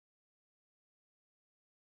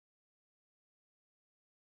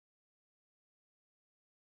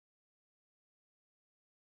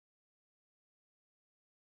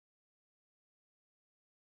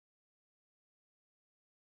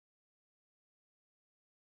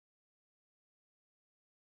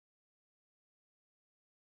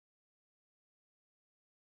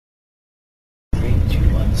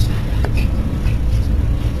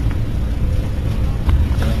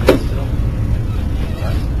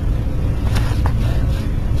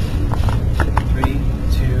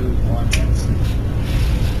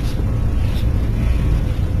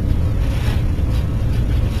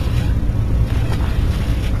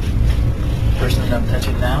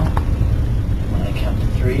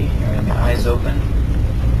3, you're going to be eyes open.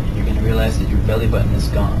 You're going to realize that your belly button is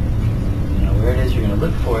gone. You know where it is, you're going to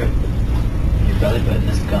look for it. Your belly button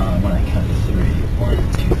is gone when I count to 3.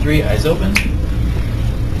 1, 2, 3, eyes open.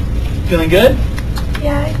 Feeling good?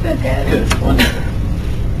 Yeah, I feel good. Good. Wonderful.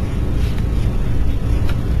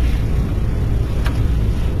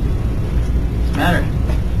 What's the matter?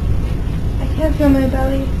 I can't feel my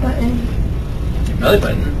belly button. Your belly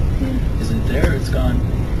button? Yeah. Is it there or it's gone?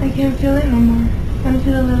 I can't feel it no more. I don't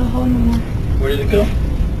feel the little hole no more. Where did it go? I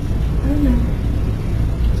don't know.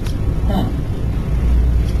 Huh.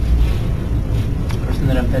 Person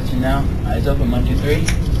that I'm touching now, eyes open, 1, 2, 3.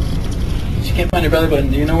 You can't find your belly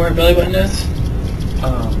button. Do you know where your belly button is? I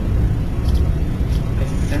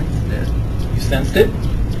sensed it. You sensed it?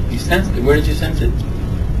 You sensed it. Where did you sense it?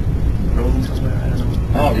 Rolling somewhere, I don't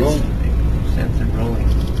know. Oh, rolling. Sense it rolling.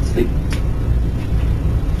 Sleep.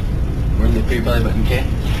 We're going to look for your belly button, okay?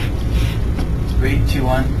 3, 2,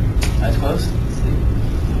 1. Eyes closed. Sleep.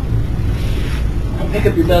 I'll pick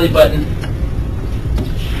up your belly button.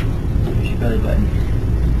 Here's your belly button.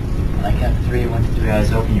 When I count to 3, 1, 2, 3,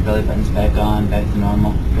 eyes open. Your belly button's back on, back to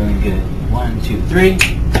normal. Feeling good. 1, 2, 3.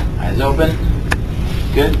 Eyes open.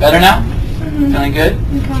 Good. Better now? Mm-hmm. Feeling good?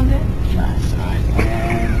 You found it.